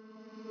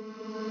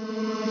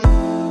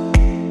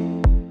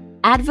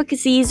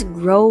 Advocacies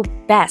grow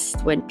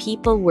best when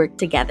people work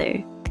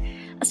together.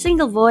 A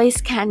single voice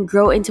can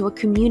grow into a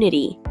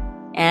community,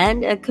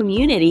 and a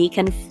community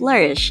can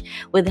flourish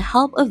with the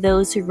help of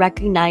those who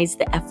recognize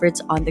the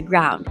efforts on the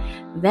ground,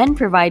 then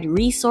provide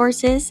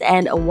resources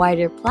and a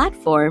wider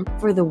platform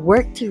for the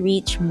work to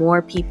reach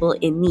more people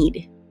in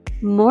need,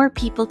 more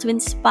people to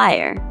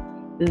inspire.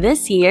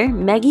 This year,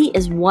 Meggie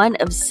is one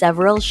of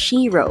several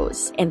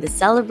sheroes in the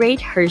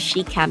Celebrate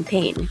Hershey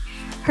campaign.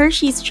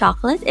 Hershey's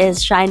chocolate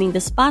is shining the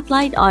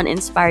spotlight on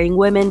inspiring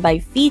women by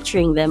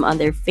featuring them on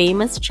their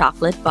famous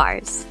chocolate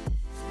bars.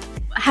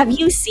 Have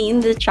you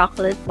seen the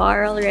chocolate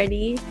bar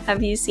already?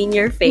 Have you seen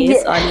your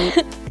face on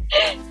it?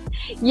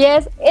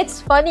 Yes,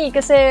 it's funny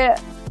kasi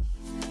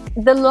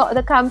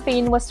the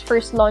campaign was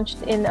first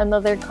launched in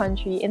another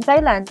country, in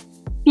Thailand.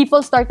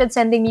 People started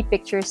sending me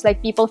pictures,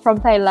 like people from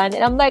Thailand,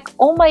 and I'm like,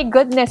 oh my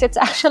goodness, it's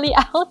actually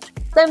out.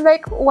 I'm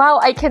like, wow,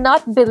 I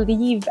cannot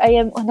believe I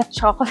am on a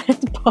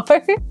chocolate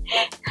bar.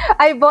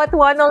 I bought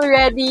one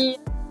already.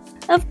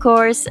 Of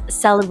course,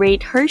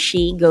 Celebrate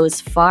Hershey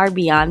goes far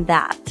beyond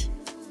that.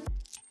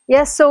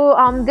 Yes, so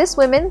this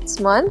Women's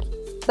Month,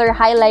 they're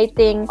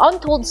highlighting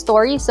untold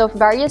stories of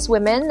various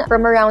women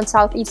from around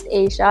Southeast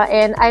Asia,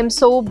 and I'm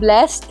so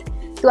blessed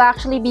to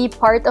actually be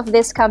part of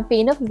this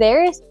campaign of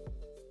theirs.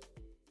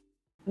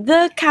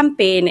 The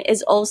campaign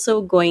is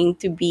also going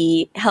to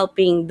be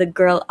helping the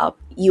Girl Up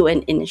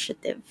UN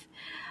initiative.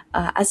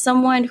 As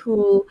someone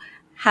who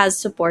has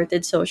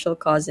supported social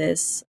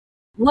causes,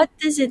 what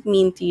does it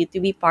mean to you to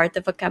be part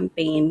of a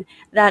campaign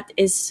that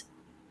is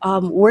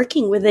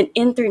working with an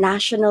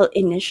international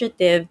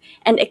initiative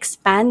and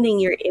expanding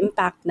your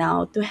impact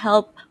now to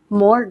help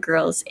more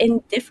girls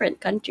in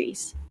different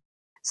countries?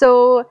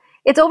 So,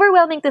 it's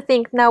overwhelming to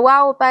think na,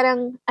 wow,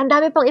 parang ang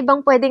dami pang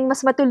ibang pwedeng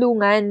mas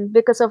matulungan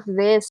because of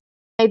this.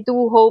 I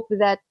do hope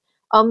that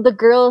the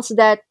girls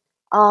that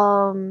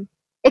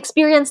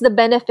experience the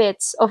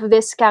benefits of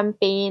this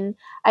campaign,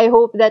 I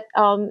hope that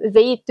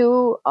they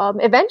too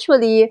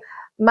eventually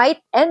might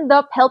end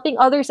up helping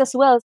others as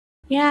well.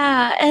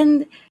 Yeah,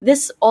 and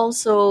this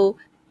also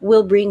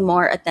will bring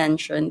more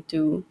attention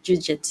to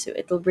jujitsu.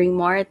 It will bring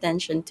more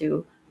attention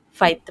to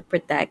fight to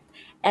protect.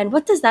 And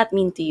what does that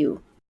mean to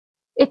you?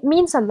 It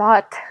means a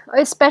lot,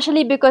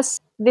 especially because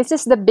this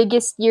is the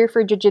biggest year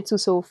for jiu-jitsu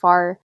so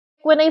far.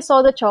 When I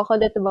saw the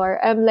chocolate bar,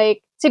 I'm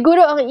like,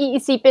 siguro ang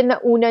iisipin na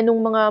una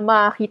nung mga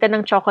makakita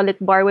ng chocolate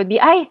bar would be,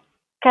 ay,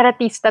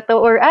 karatista to,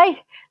 or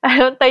ay,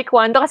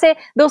 taekwondo. Kasi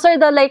those are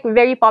the like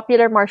very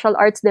popular martial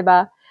arts, di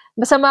ba?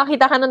 Basta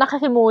makakita ka na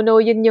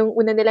nakakimono, yun yung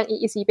una nilang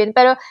iisipin.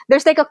 Pero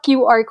there's like a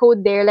QR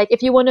code there, like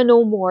if you want to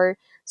know more.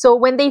 So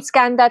when they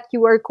scan that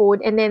QR code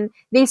and then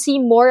they see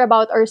more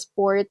about our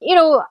sport,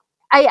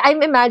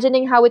 I'm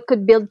imagining how it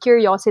could build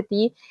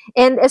curiosity,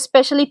 and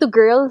especially to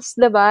girls,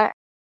 diba?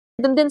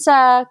 Dun din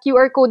sa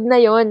QR code na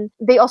yon,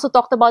 they also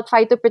talked about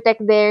Fight to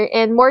Protect there,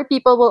 and more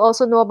people will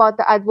also know about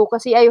the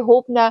advocacy. I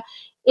hope na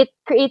it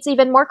creates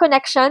even more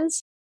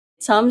connections.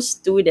 Some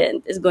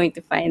student is going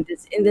to find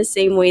this in the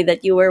same way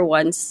that you were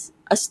once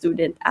a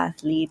student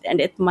athlete,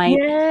 and it might,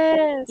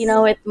 Yes.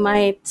 it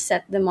might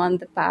set them on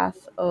the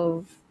path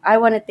of, I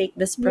want to take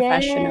this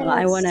professional.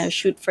 I want to Yes.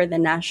 shoot for the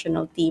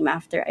national team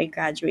after I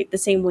graduate,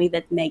 the same way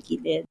that Meggie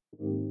did.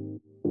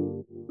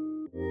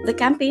 The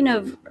campaign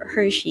of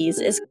Hershey's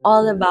is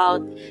all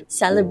about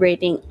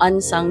celebrating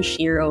unsung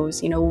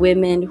heroes,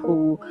 women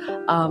who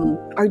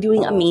are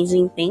doing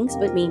amazing things,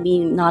 but maybe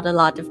not a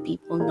lot of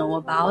people know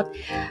about.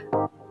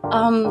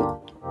 Um,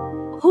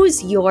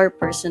 who's your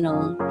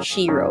personal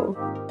hero?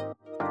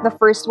 The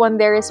first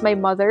one there is my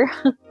mother.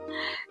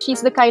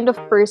 She's the kind of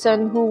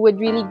person who would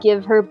really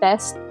give her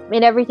best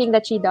in everything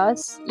that she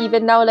does.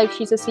 Even now, like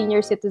she's a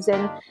senior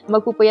citizen,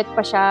 magpupuyat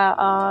pa siya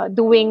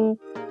doing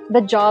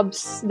the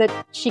jobs that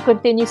she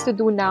continues to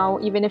do now,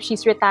 even if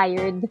she's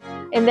retired.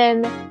 And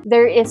then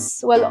there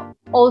is, well,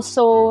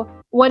 also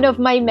one of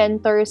my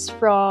mentors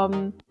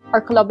from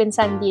our club in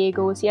San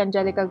Diego, si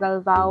Angelica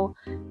Galvao,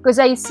 because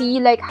I see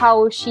like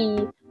how she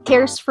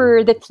cares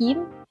for the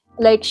team.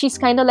 Like she's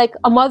kind of like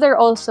a mother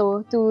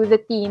also to the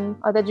team,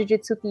 the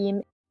jiu-jitsu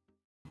team.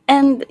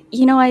 And,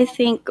 I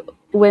think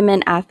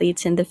women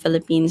athletes in the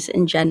Philippines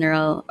in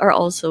general are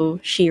also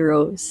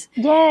heroes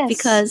Yes,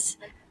 because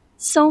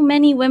so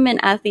many women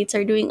athletes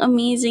are doing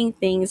amazing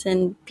things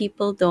and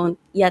people don't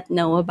yet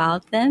know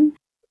about them.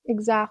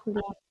 exactly.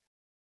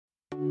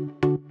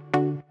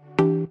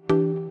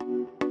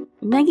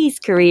 Maggie's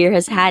career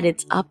has had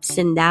its ups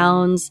and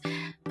downs,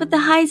 but the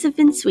highs have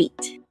been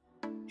sweet.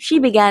 She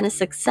began a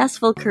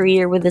successful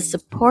career with the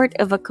support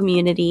of a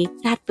community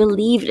that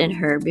believed in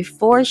her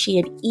before she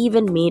had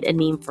even made a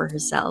name for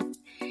herself.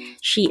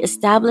 She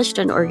established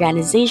an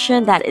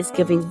organization that is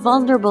giving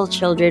vulnerable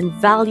children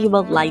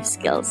valuable life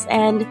skills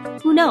and,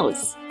 who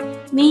knows,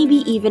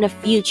 maybe even a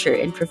future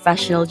in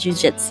professional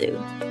jiu-jitsu.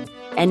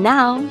 And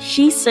now,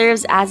 she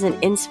serves as an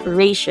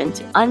inspiration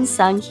to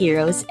unsung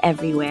heroes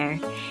everywhere,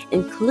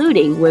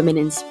 including women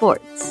in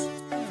sports.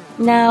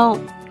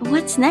 Now,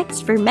 what's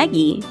next for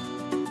Meggie?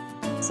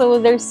 So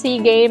there's SEA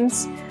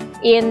Games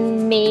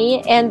in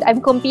May, and I'm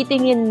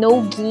competing in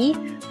no gi,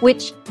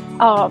 which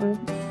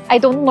I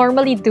don't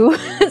normally do.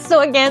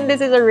 So again,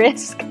 this is a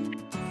risk.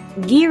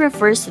 Gi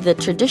refers to the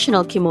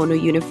traditional kimono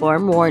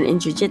uniform worn in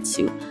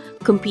jiu-jitsu.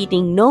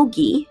 Competing no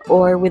gi,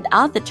 or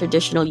without the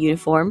traditional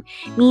uniform,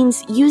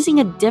 means using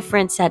a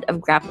different set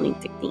of grappling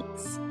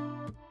techniques.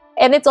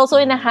 And it's also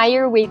in a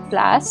higher weight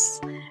class.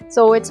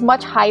 So it's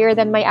much higher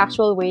than my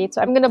actual weight.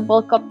 So I'm gonna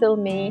bulk up till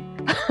May.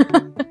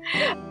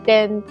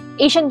 Then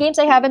Asian Games,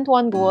 I haven't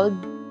won gold.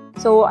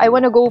 So I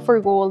want to go for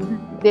gold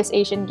this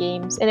Asian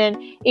Games. And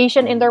then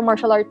Asian Indoor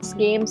Martial Arts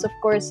Games, of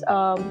course,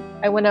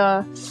 I want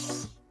to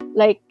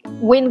like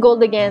win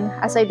gold again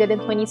as I did in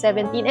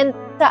 2017. And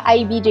the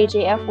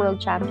IBJJF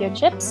World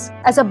Championships,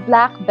 as a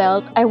black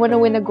belt, I want to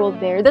win a gold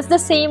there. That's the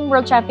same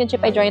World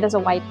Championship I joined as a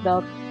white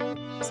belt.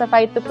 Sa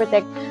Fight to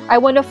Protect, I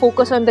want to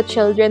focus on the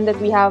children that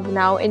we have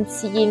now and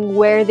seeing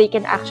where they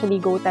can actually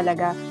go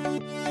talaga.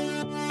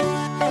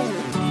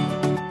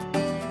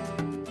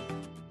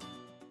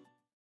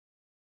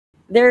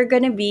 There are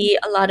going to be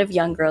a lot of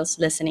young girls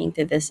listening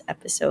to this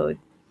episode.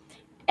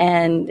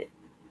 And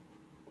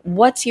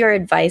what's your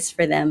advice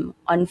for them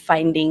on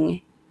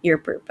finding your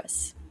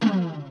purpose?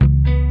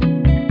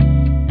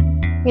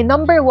 Okay,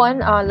 number one,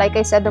 like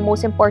I said, the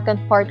most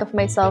important part of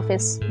myself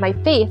is my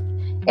faith.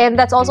 And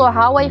that's also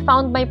how I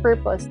found my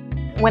purpose.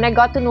 When I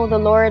got to know the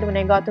Lord, when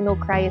I got to know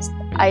Christ,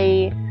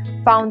 I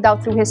found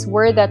out through His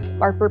Word that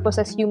our purpose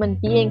as human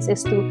beings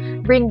is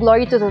to bring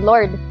glory to the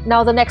Lord.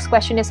 Now, the next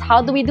question is,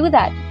 how do we do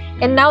that?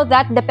 And now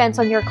that depends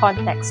on your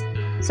context.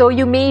 So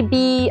you may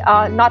be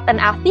not an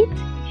athlete.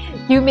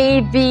 You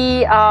may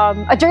be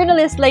a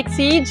journalist like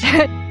Siege.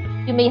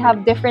 You may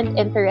have different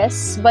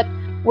interests, but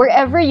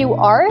wherever you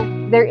are,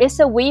 there is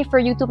a way for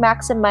you to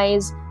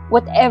maximize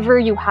whatever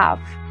you have.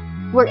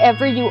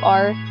 Wherever you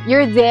are,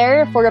 you're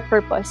there for a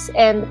purpose.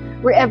 And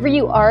wherever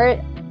you are,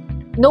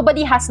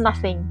 nobody has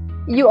nothing.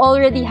 You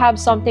already have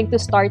something to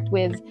start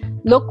with.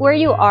 Look where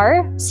you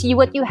are, see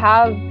what you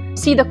have,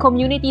 see the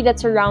community that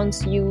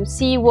surrounds you,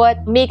 see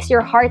what makes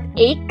your heart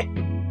ache,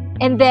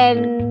 and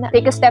then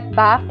take a step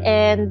back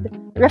and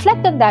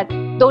reflect on that.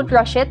 Don't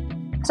rush it.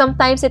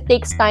 Sometimes it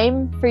takes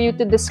time for you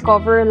to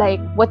discover like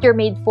what you're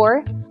made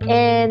for,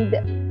 and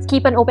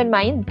keep an open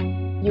mind.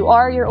 You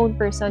are your own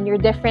person. You're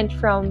different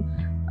from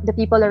the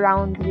people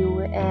around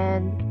you,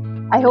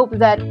 and I hope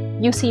that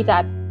you see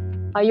that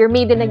you're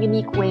made in a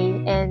unique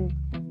way, and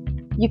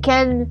you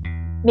can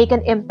make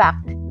an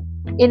impact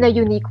in a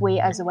unique way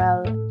as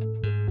well.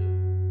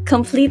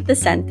 Complete the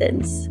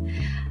sentence.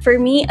 For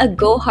me, a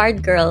go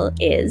hard girl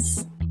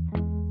is...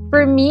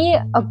 For me,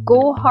 a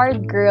go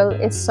hard girl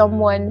is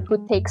someone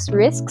who takes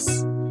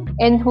risks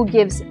and who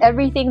gives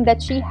everything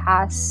that she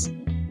has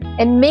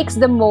and makes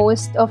the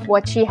most of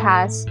what she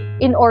has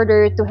in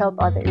order to help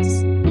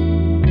others.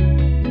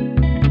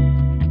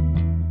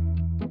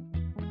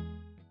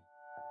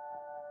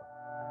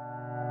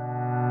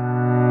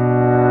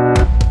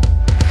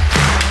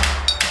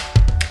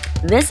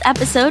 This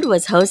episode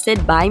was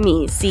hosted by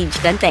me, Siege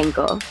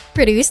Dantenco.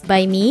 Produced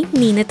by me,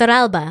 Nina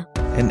Toralba.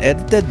 And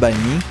edited by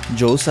me,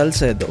 Joe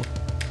Salcedo.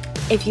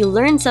 If you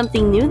learned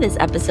something new this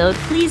episode,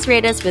 please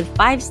rate us with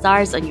 5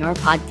 stars on your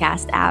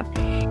podcast app.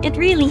 It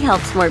really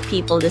helps more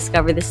people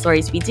discover the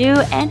stories we do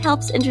and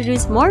helps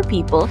introduce more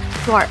people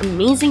to our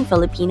amazing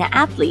Filipina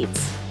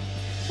athletes.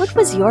 What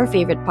was your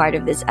favorite part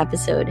of this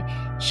episode?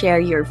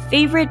 Share your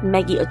favorite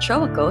Meggie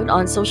Ochoa quote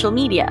on social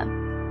media.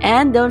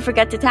 And don't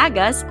forget to tag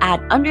us at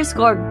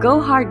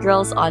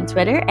 _GoHardGirls on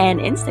Twitter and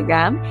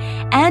Instagram,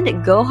 and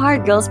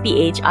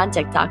GoHardGirlsPH on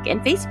TikTok and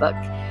Facebook.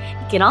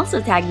 You can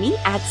also tag me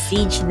at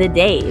Siege the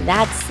Day.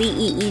 That's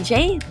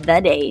CEEJ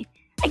the Day.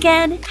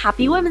 Again,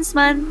 happy Women's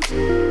Month!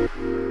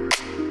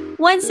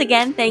 Once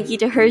again, thank you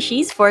to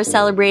Hershey's for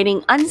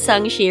celebrating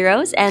Unsung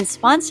Sheroes and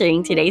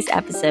sponsoring today's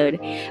episode.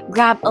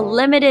 Grab a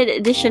limited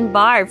edition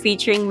bar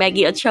featuring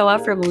Meggie Ochoa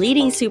from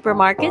leading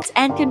supermarkets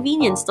and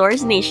convenience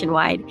stores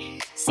nationwide.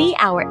 See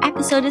our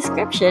episode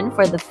description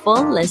for the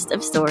full list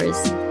of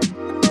stores.